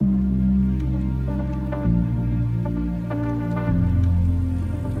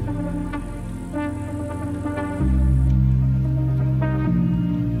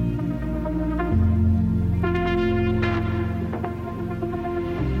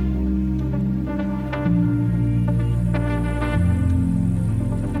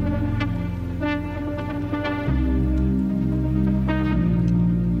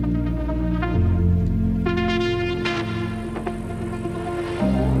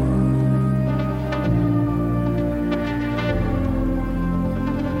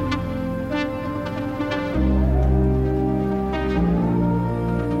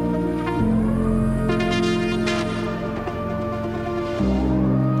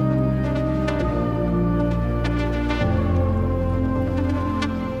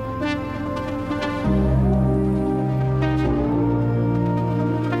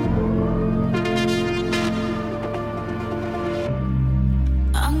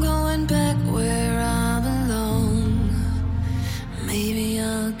going back where I belong. Maybe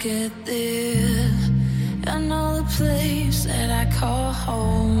I'll get there. I know the place that I call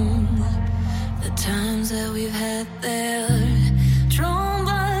home. The times that we've had there. Drawn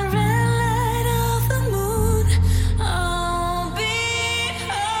by the red light of the moon. I'll be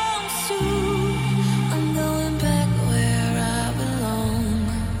home soon. I'm going back where I belong.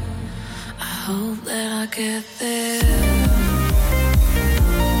 I hope that I get there.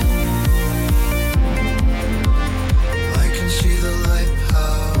 I can see the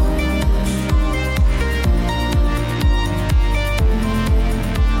lighthouse.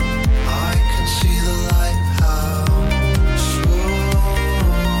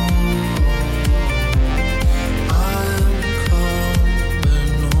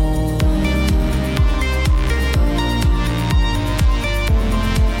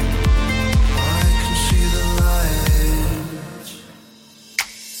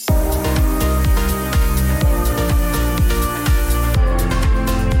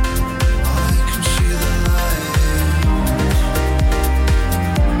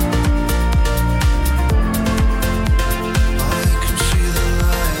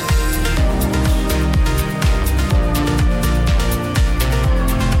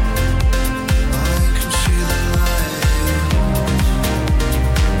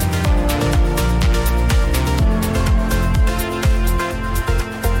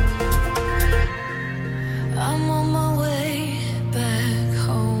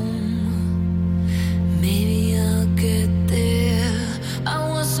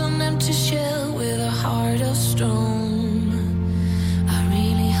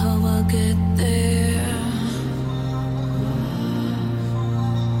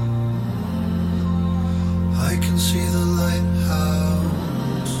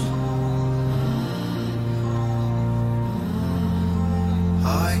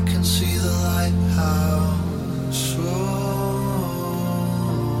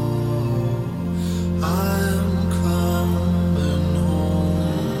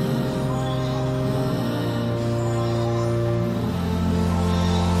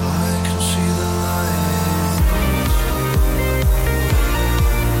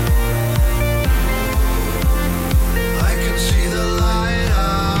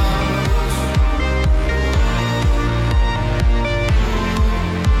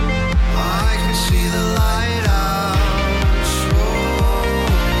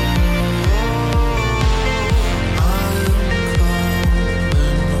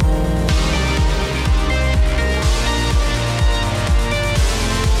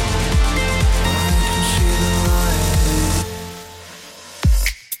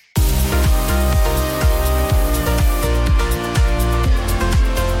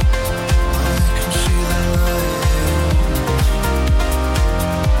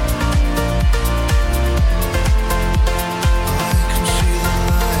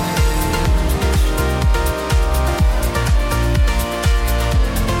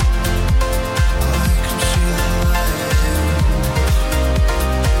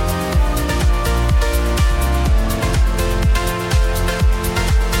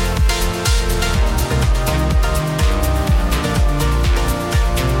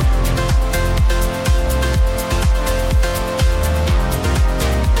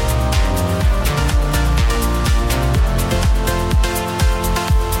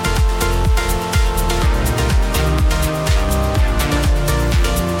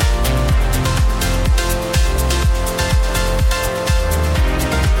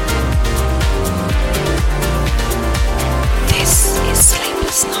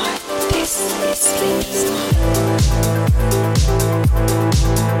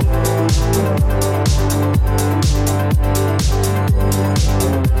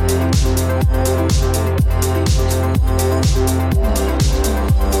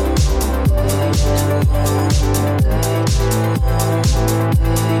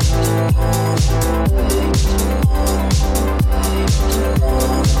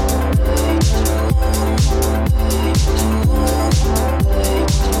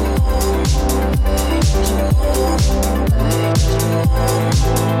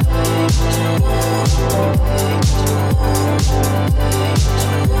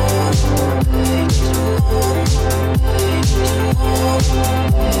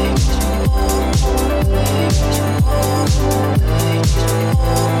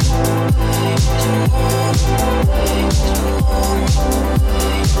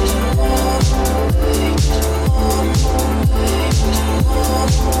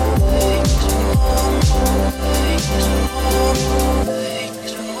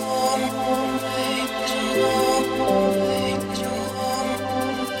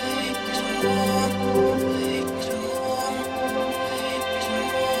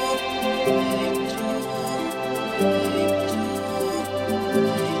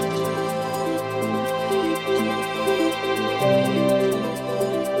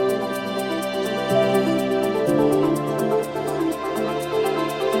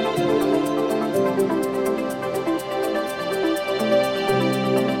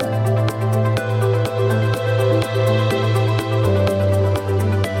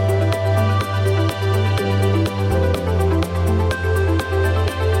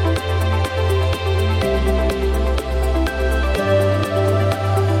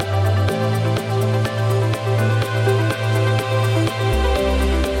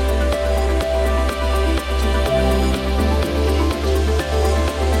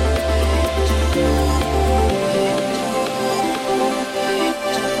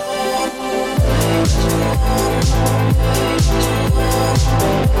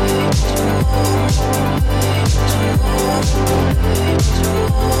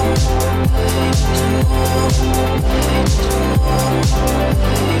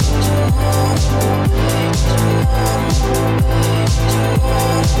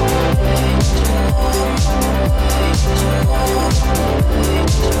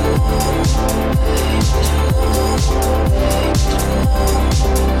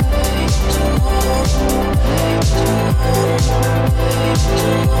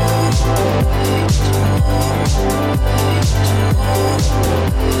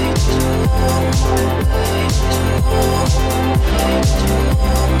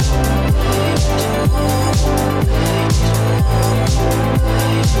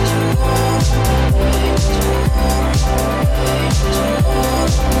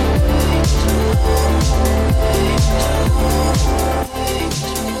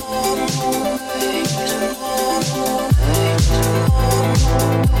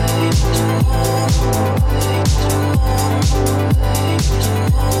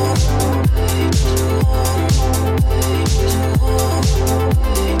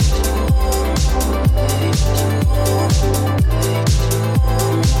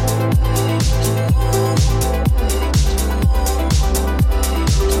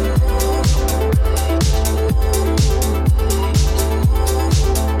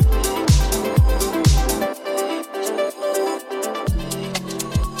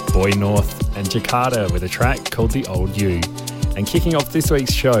 Boy North and Jackarta with a track called The Old You. And kicking off this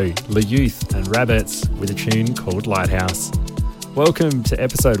week's show, Le Youth and Rabbits with a tune called Lighthouse. Welcome to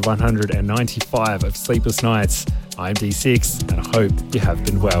episode 195 of Sleepless Nights. I'm D6 and I hope you have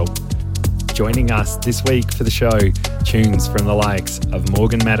been well. Joining us this week for the show, tunes from the likes of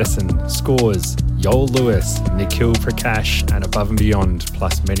Morgin, Madison, Scorz, Yoel Lewis, Nikhil, Prakash and Above and Beyond,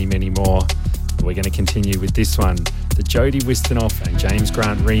 plus many, many more. We're going to continue with this one, the Jody, Wisternoff and James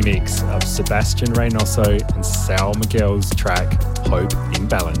Grant remix of Sebastian, Reynoso and Sal Miguel's track, Hope in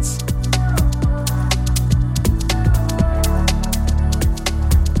Balance.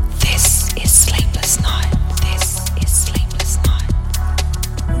 This is Sleepless Night. This is Sleepless Night.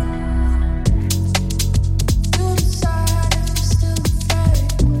 You decide if you're still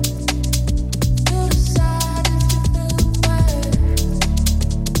afraid. You decide if you feel away.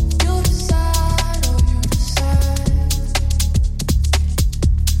 You decide, oh you decide.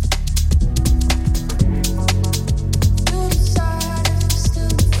 You decide if you're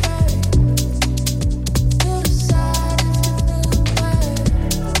still afraid.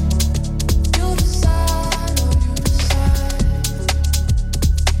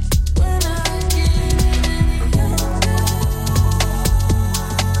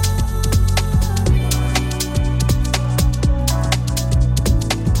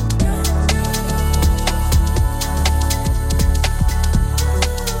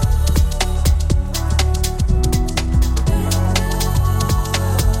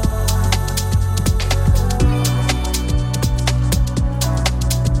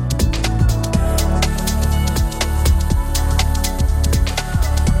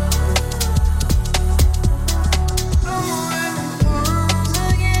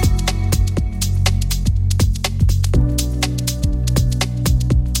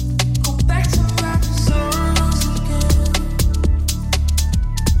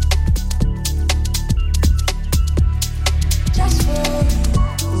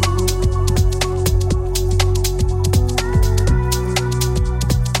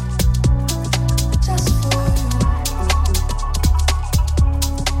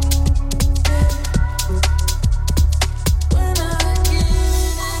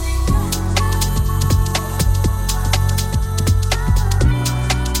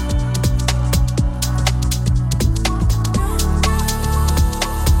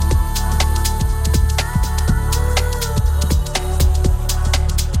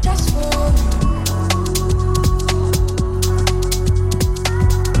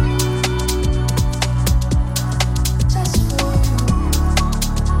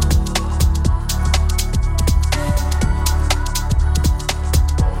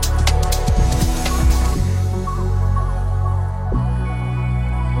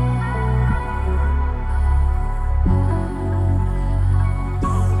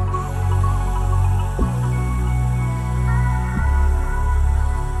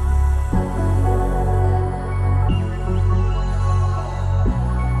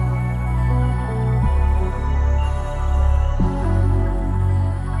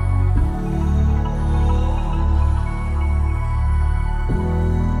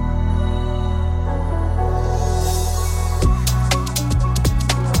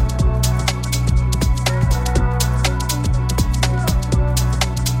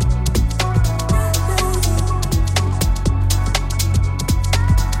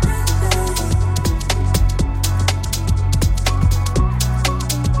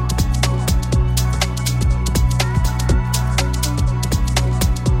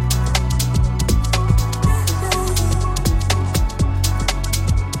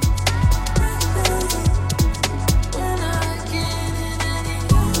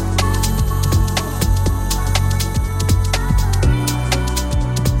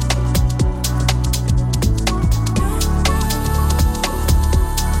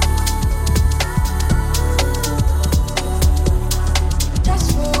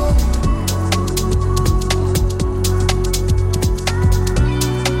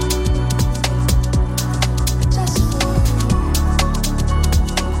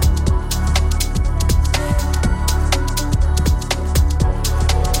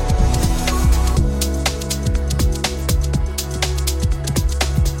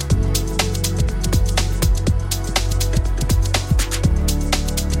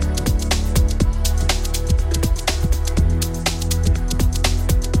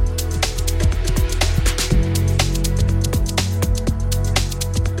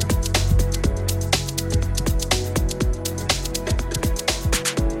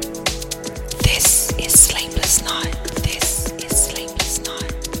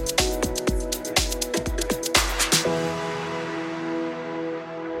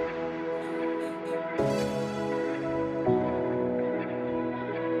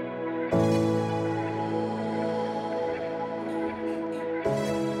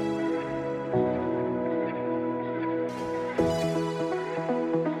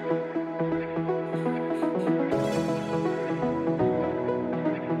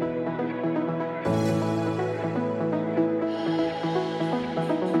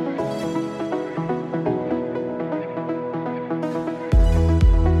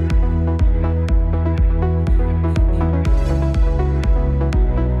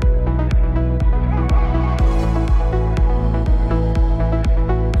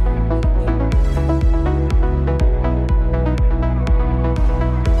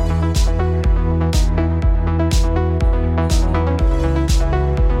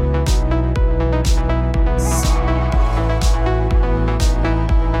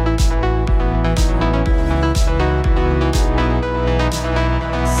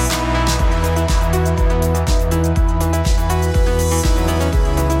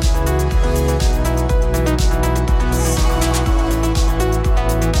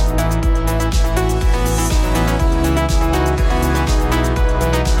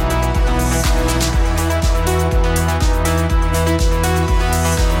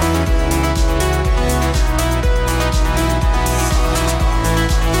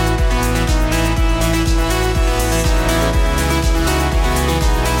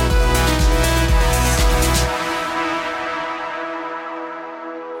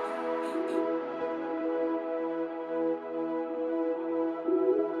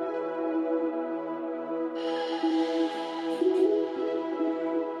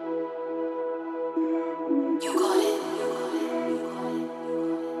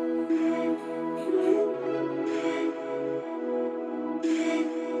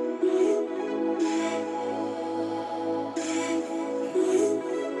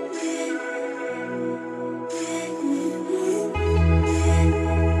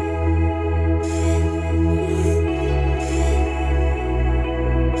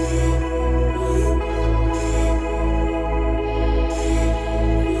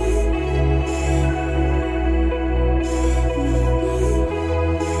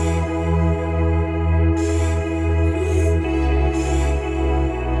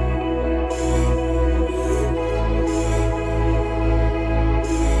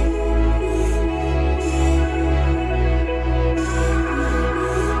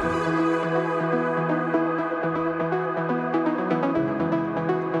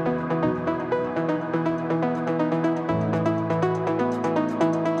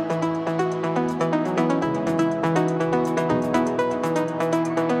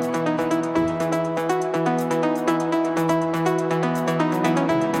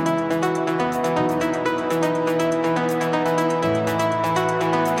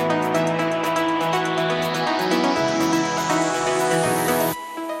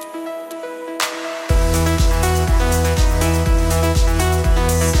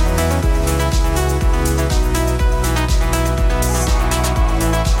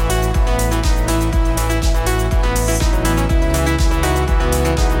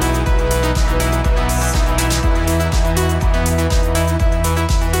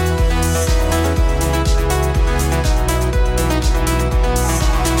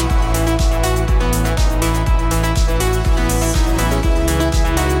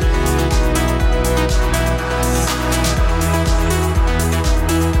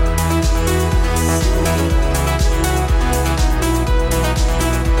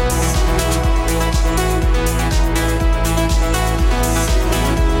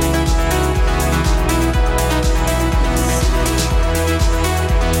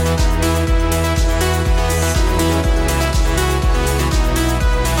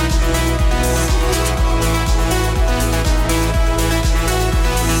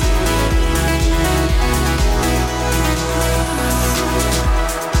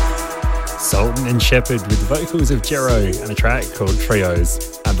 Shepard with the vocals of Jerro and a track called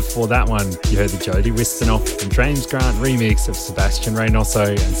Trios. And before that one, you heard the Jody Wisternoff and James Grant remix of Sebastian Reynoso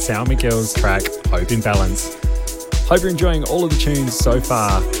and Sal Miguel's track Hope in Balance. Hope you're enjoying all of the tunes so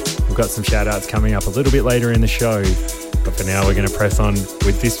far. We've got some shout outs coming up a little bit later in the show. But for now, we're going to press on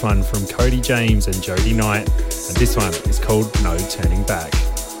with this one from Cody James and Jody Knight. And this one is called No Turning Back.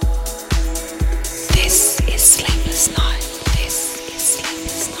 This is Sleepless Night. This is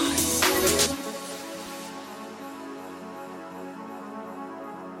Sleepless Night.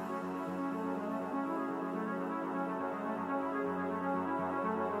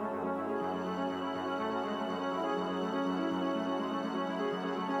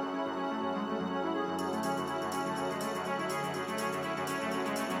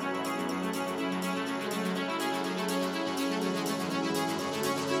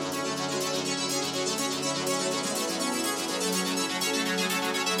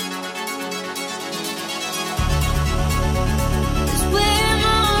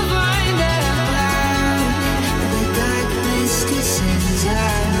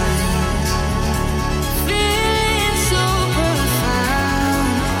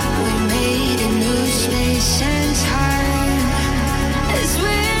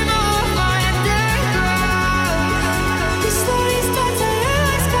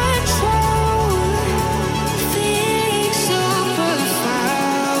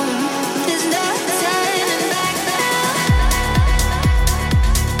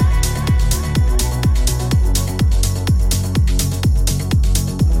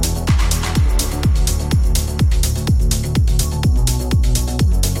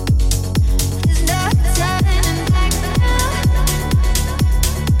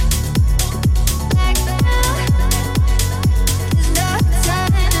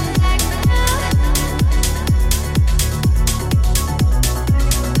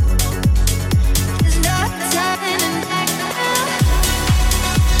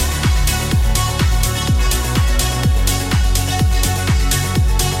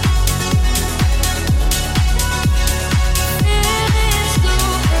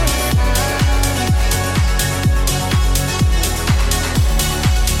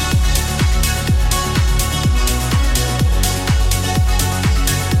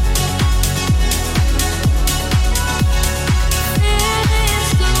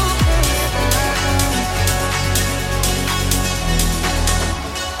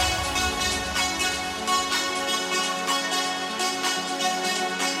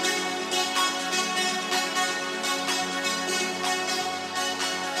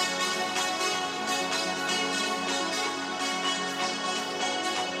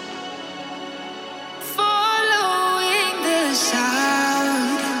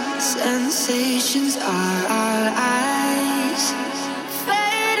 Sensations are our eyes,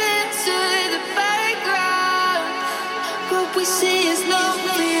 fade into the background. What we see is no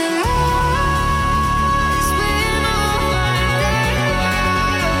real eyes. We're more underground.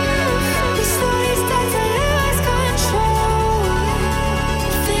 We slowly start to lose control.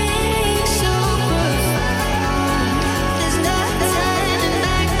 Things so profound. There's no turning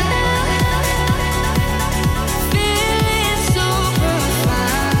back now. Feeling so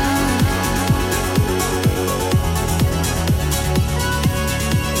profound.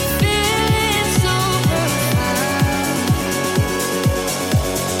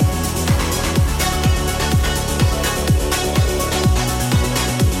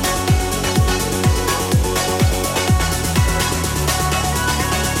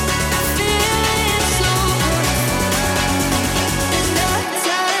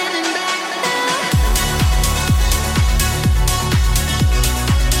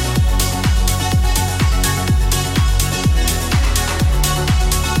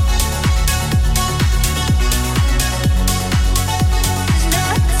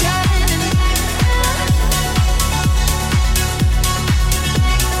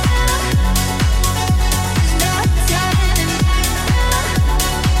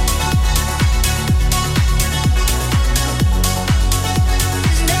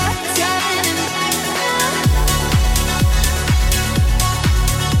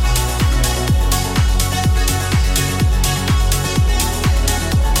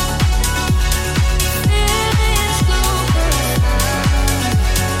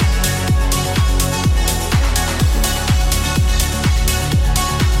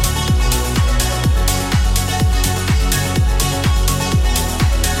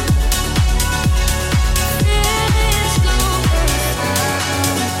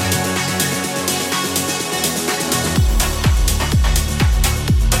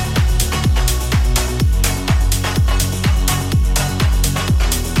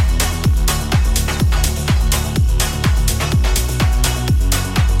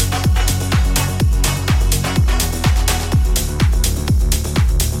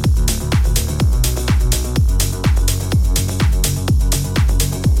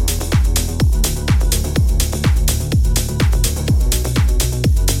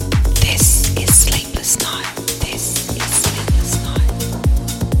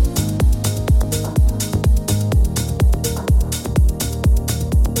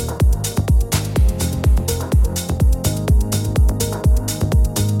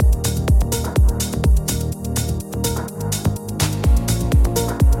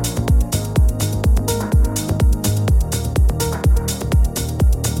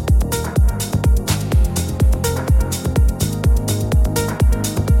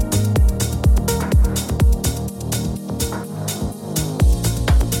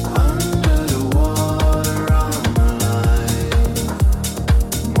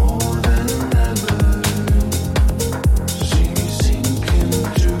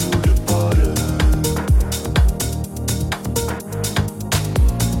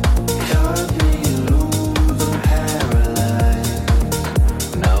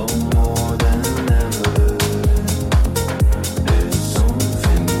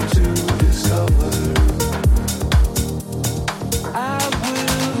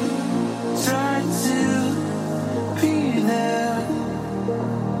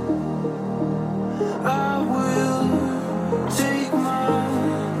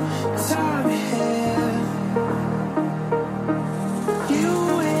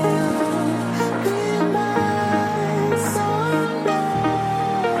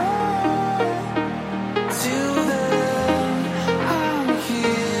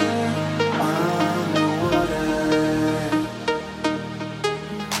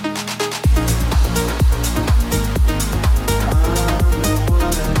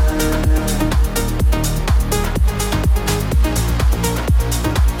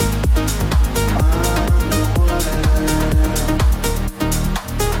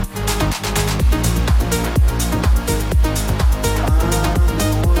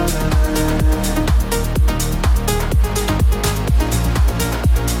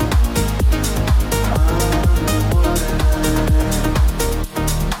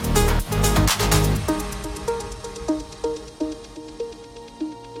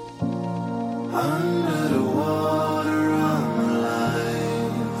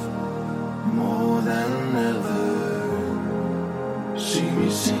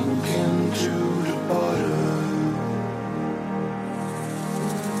 sinking to the bottom.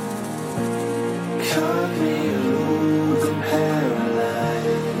 Cut me loose and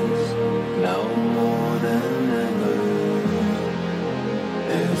paralyzed, now more than ever.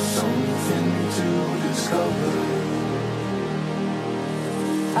 There's something to discover.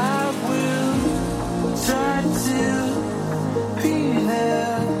 I will try to be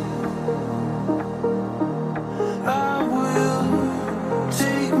there. I will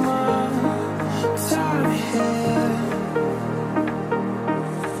take my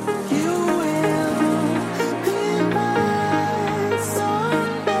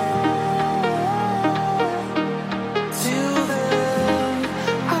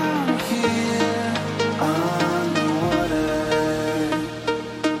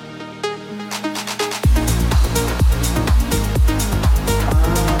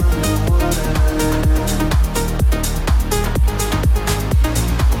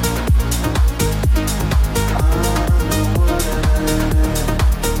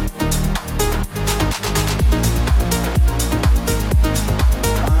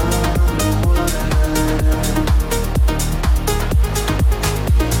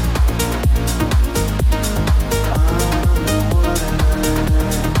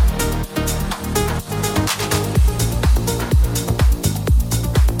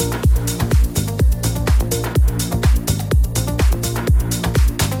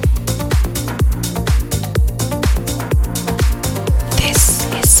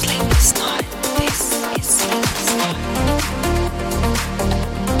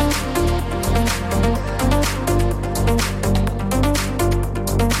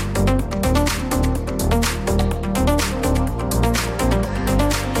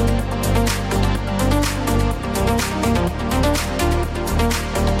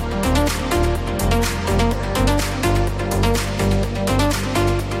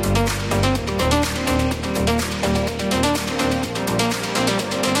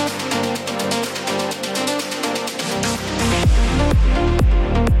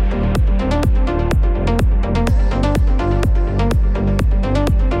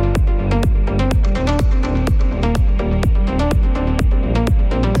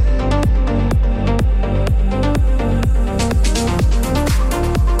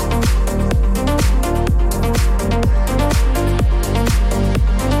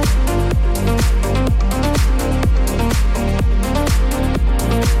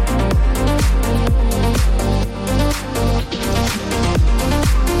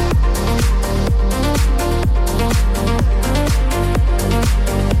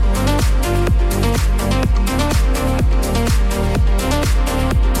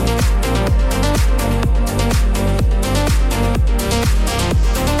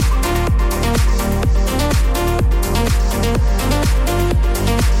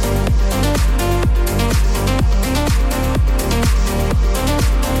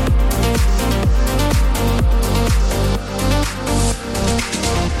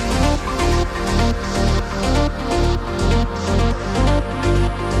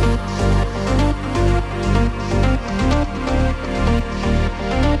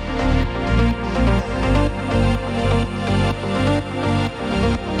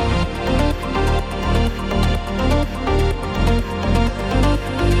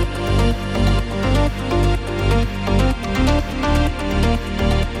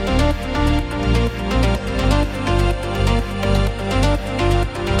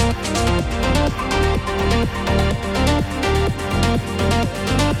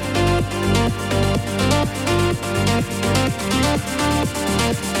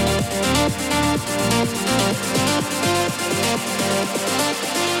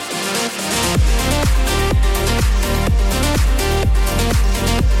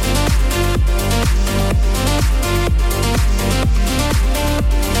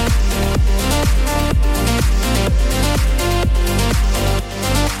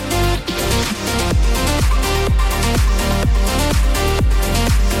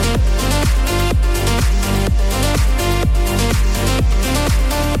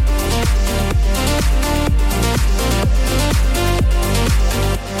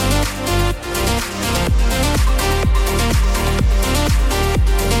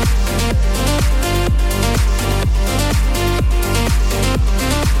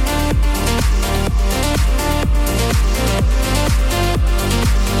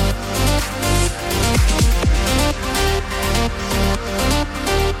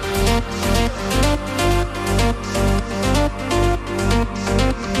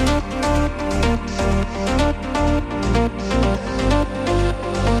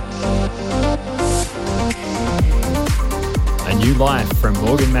Life from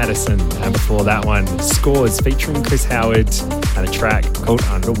Morgin Madison, and before that one, Scorz featuring Chris Howard and a track called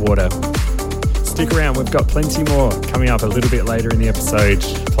Underwater. Stick around, we've got plenty more coming up a little bit later in the episode,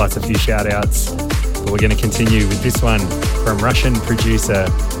 plus a few shout outs. But we're going to continue with this one from Russian producer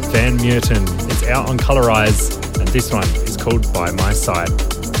Van Murten. It's out on Colorize, and this one is called By My Side.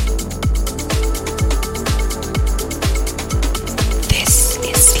 This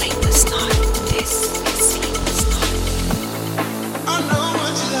is Sleepless Night. This is Sleepless Night. I know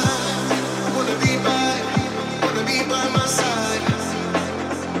what you like. Wanna be by my side.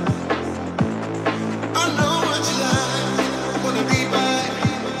 I know what you like. Wanna be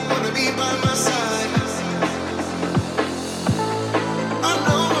by my side. I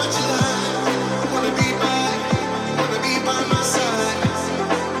know what you like. Wanna be by my side.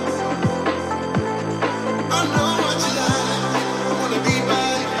 I know what you like. Wanna be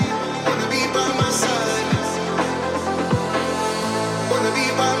by my side. Wanna be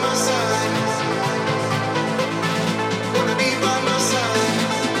by my side. Wanna be by my side.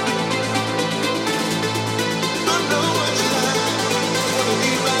 I know what you like. Wanna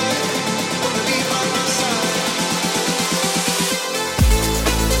be by my side.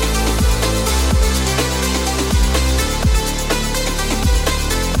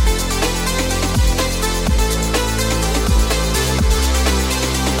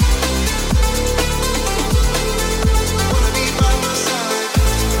 Wanna be by my side. Wanna be by my side.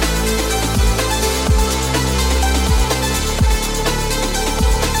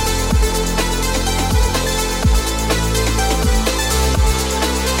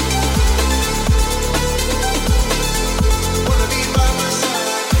 Wanna be by my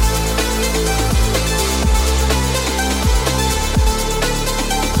side.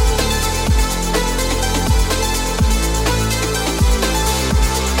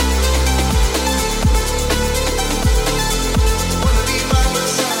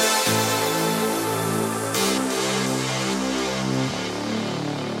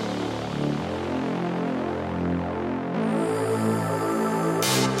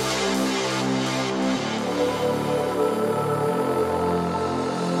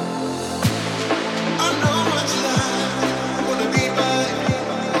 I know what you like.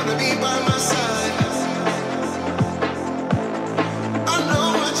 Wanna be by my side. I know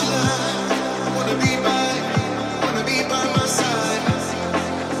what you like. Wanna be by my side.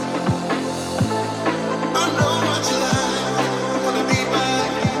 I know what you like.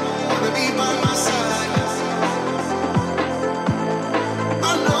 Wanna be by my side.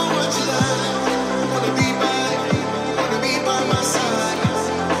 I know what you like. Wanna be by my side.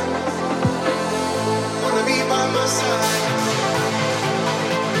 Wanna be by my side.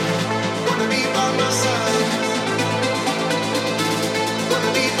 Wanna be by my side.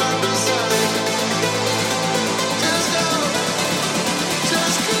 Wanna be by my side. Just go.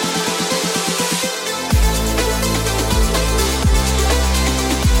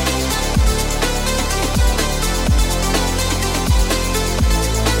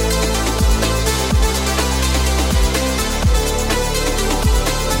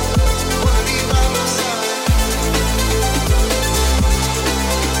 Wanna be by my side. Wanna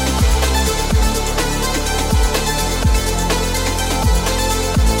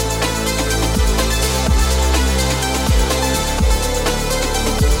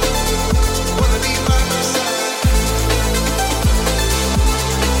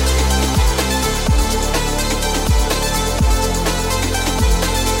be by my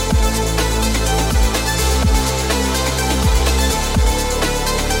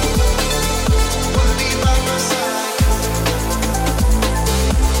side. Wanna be by my side.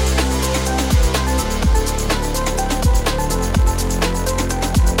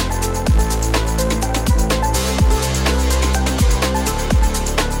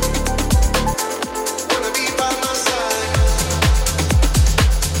 Wanna be by my side.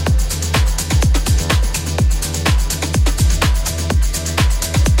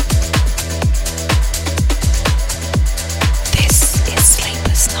 This is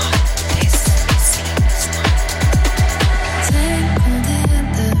Sleepless Night. This is Sleepless Night. Tangled in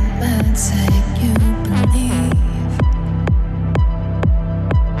the magic you believe.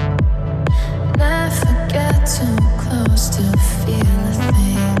 Never get too close to feel a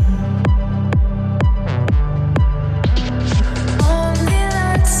thing. Only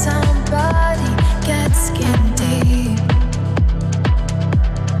let somebody get skin deep.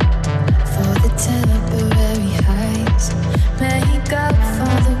 For the temporary highs, make up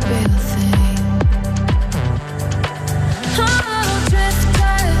for the real thing. Oh,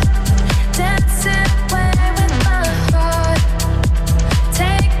 drifter, dancing away with my heart.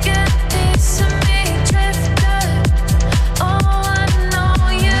 Take a piece of me, drifter. Oh,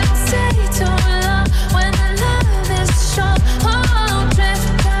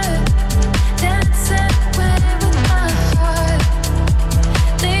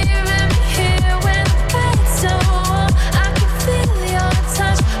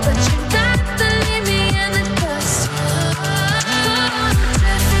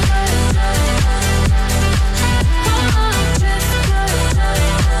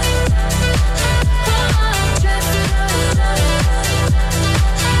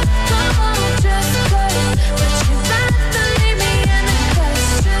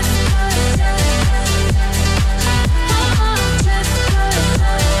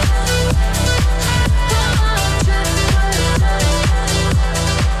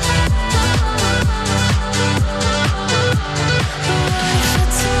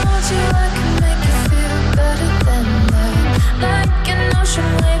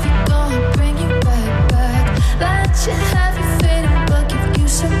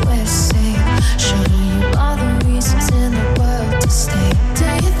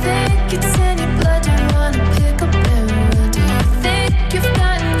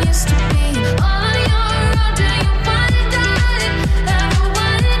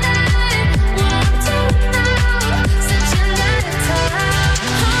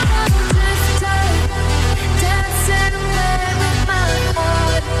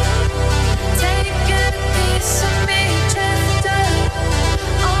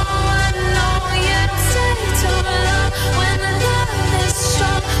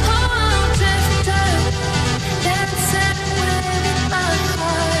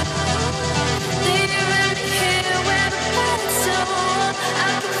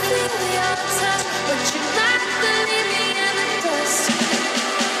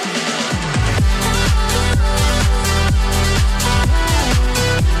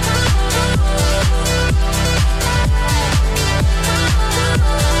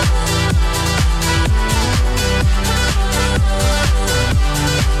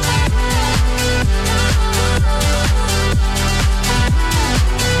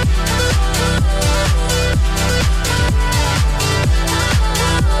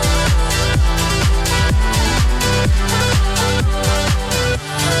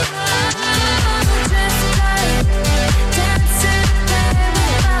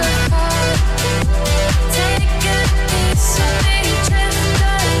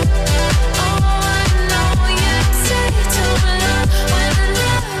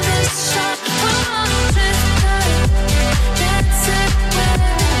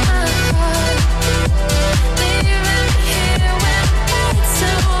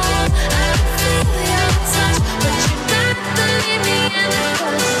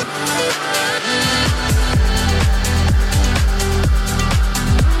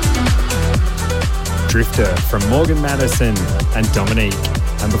 Drifter from Morgin, Madison and Dominique.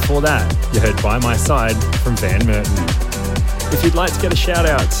 And before that, you heard By My Side from Van Murten. If you'd like to get a shout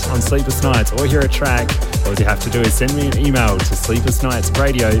out on Sleepless Nights or hear a track, all you have to do is send me an email to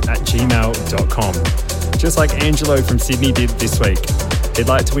sleeplessnightsradio@gmail.com. Just like Angelo from Sydney did this week. He'd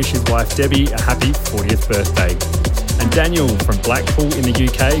like to wish his wife Debbie a happy 40th birthday. And Daniel from Blackpool in the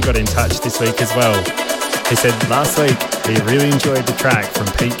UK got in touch this week as well. He said last week he really enjoyed the track from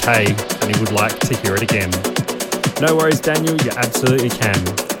Pete K and he would like to hear it again. No worries Daniel, you absolutely can.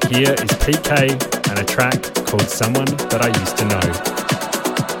 Here is Pete K and a track called Someone That I Used to Know.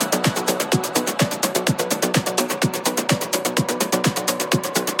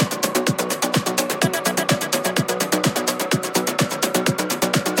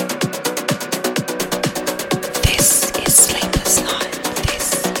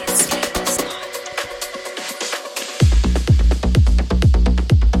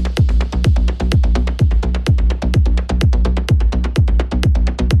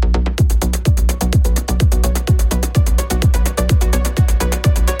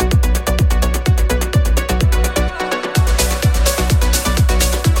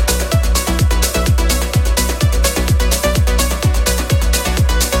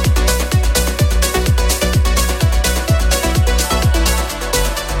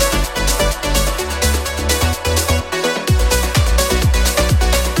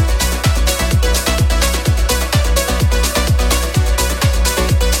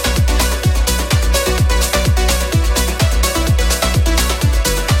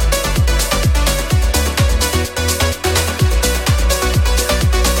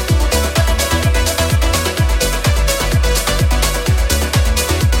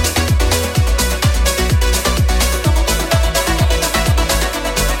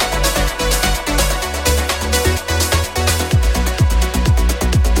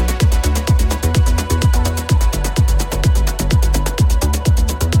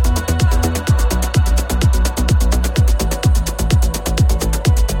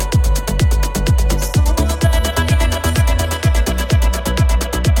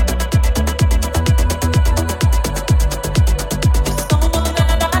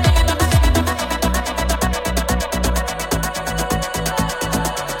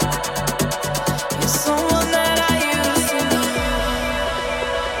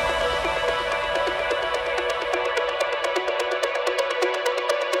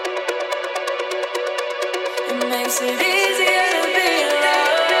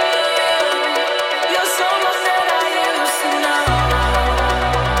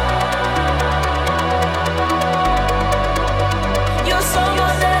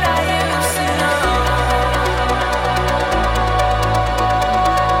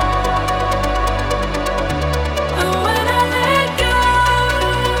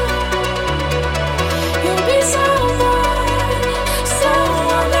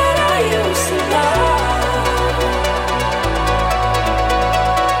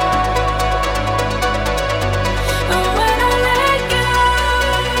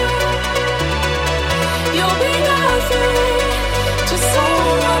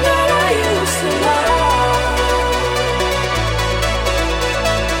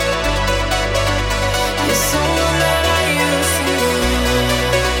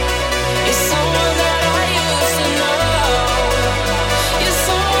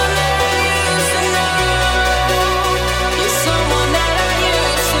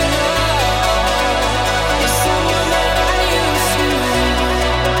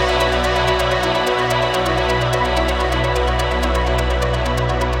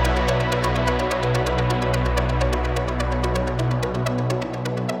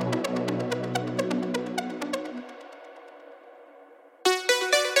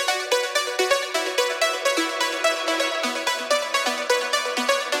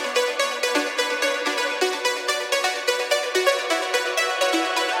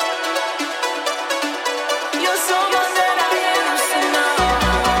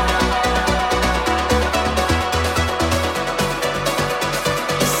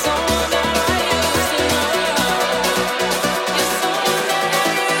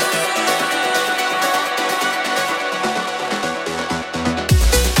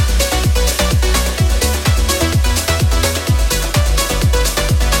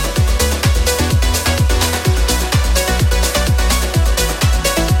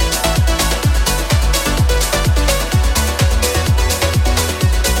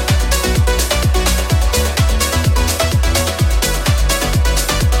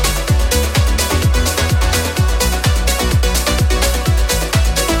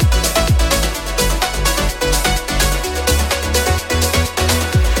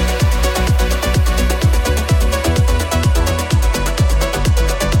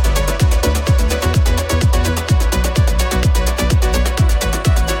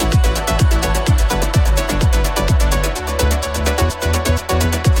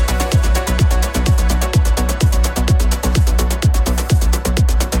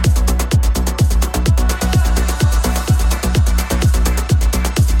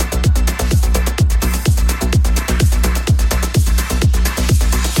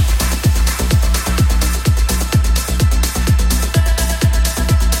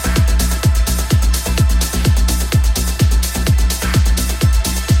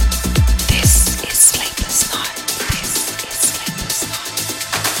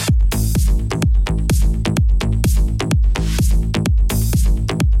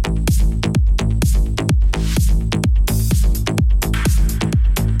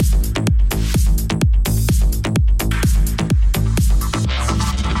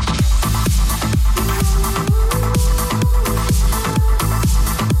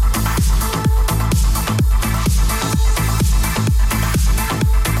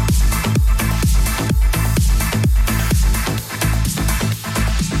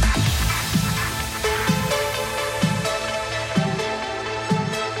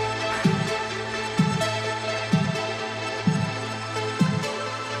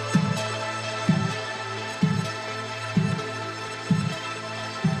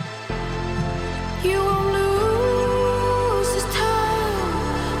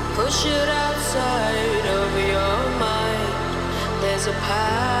 shit outside of your mind. There's a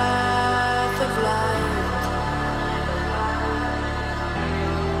path of light.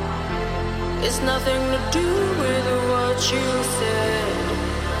 It's nothing to do with what you said.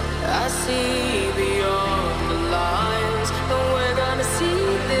 I see beyond the lines, and we're gonna see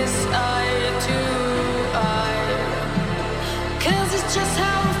this eye to eye. 'Cause it's just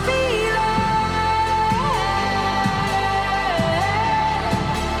how I feel.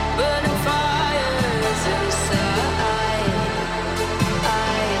 Burning fires inside.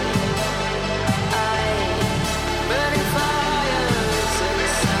 Burning fires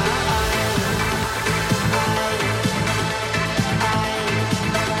inside.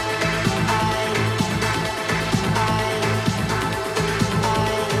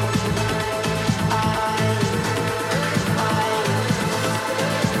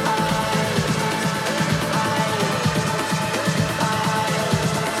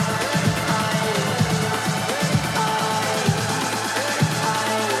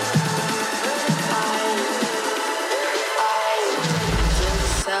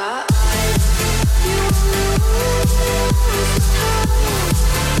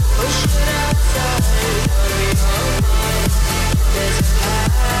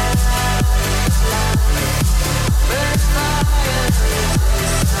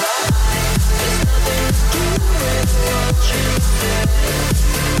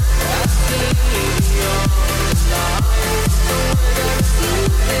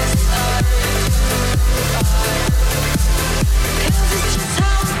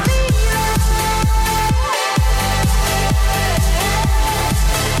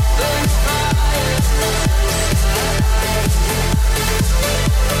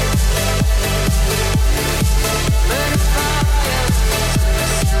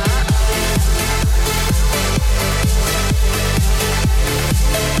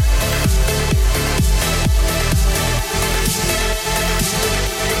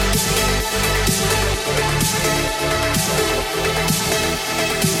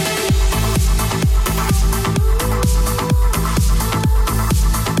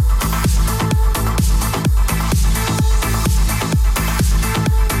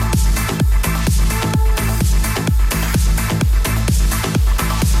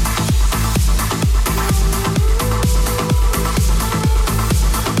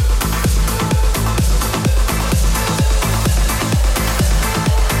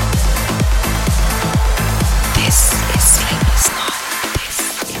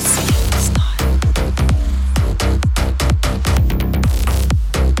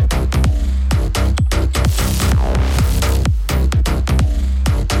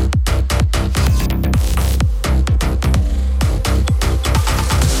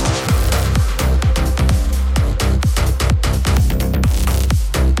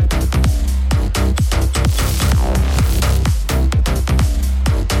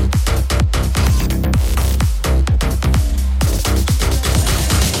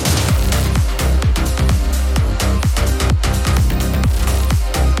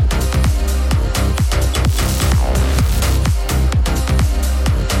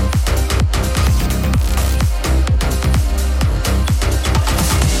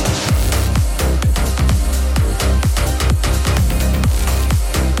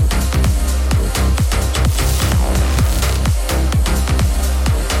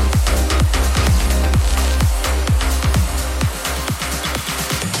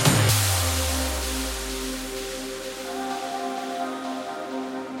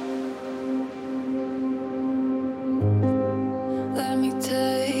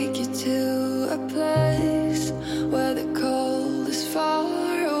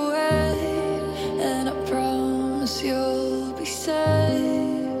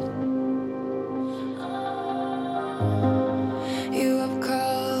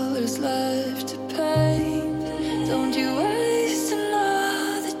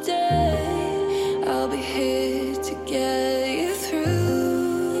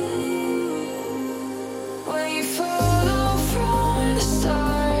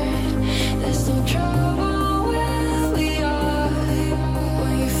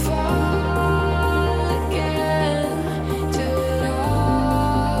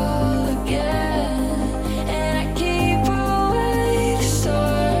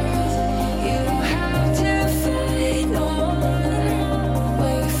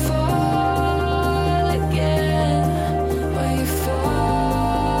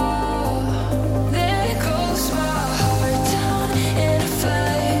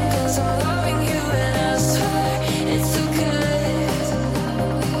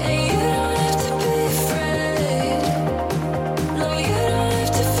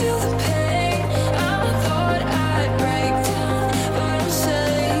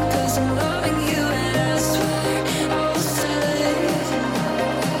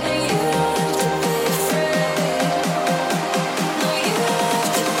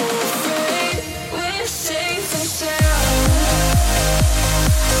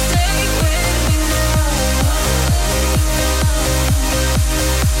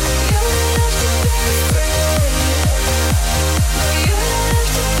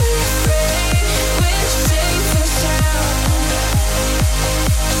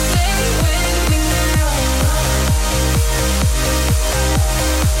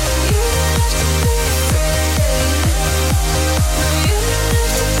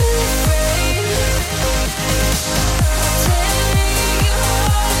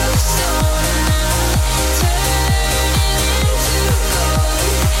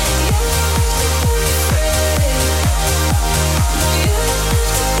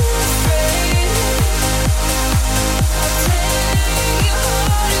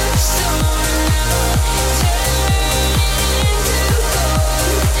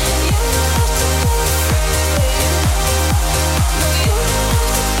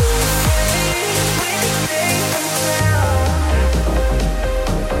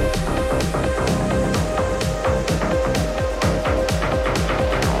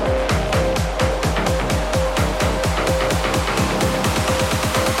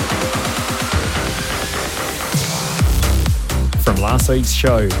 last week's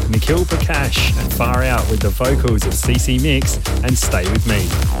show, Nikhil, Prakash and Far Out with the vocals of CeCe Mix and Stay With Me.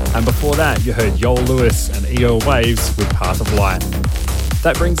 And before that, you heard Yoel Lewis and EO Waves with Path of Light.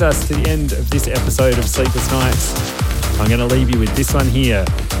 That brings us to the end of this episode of Sleepless Nights. I'm going to leave you with this one here,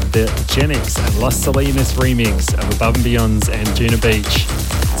 the Genix and Los Salinas remix of Above and Beyond's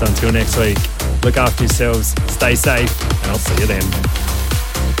Anjunabeach. So until next week, look after yourselves, stay safe, and I'll see you then.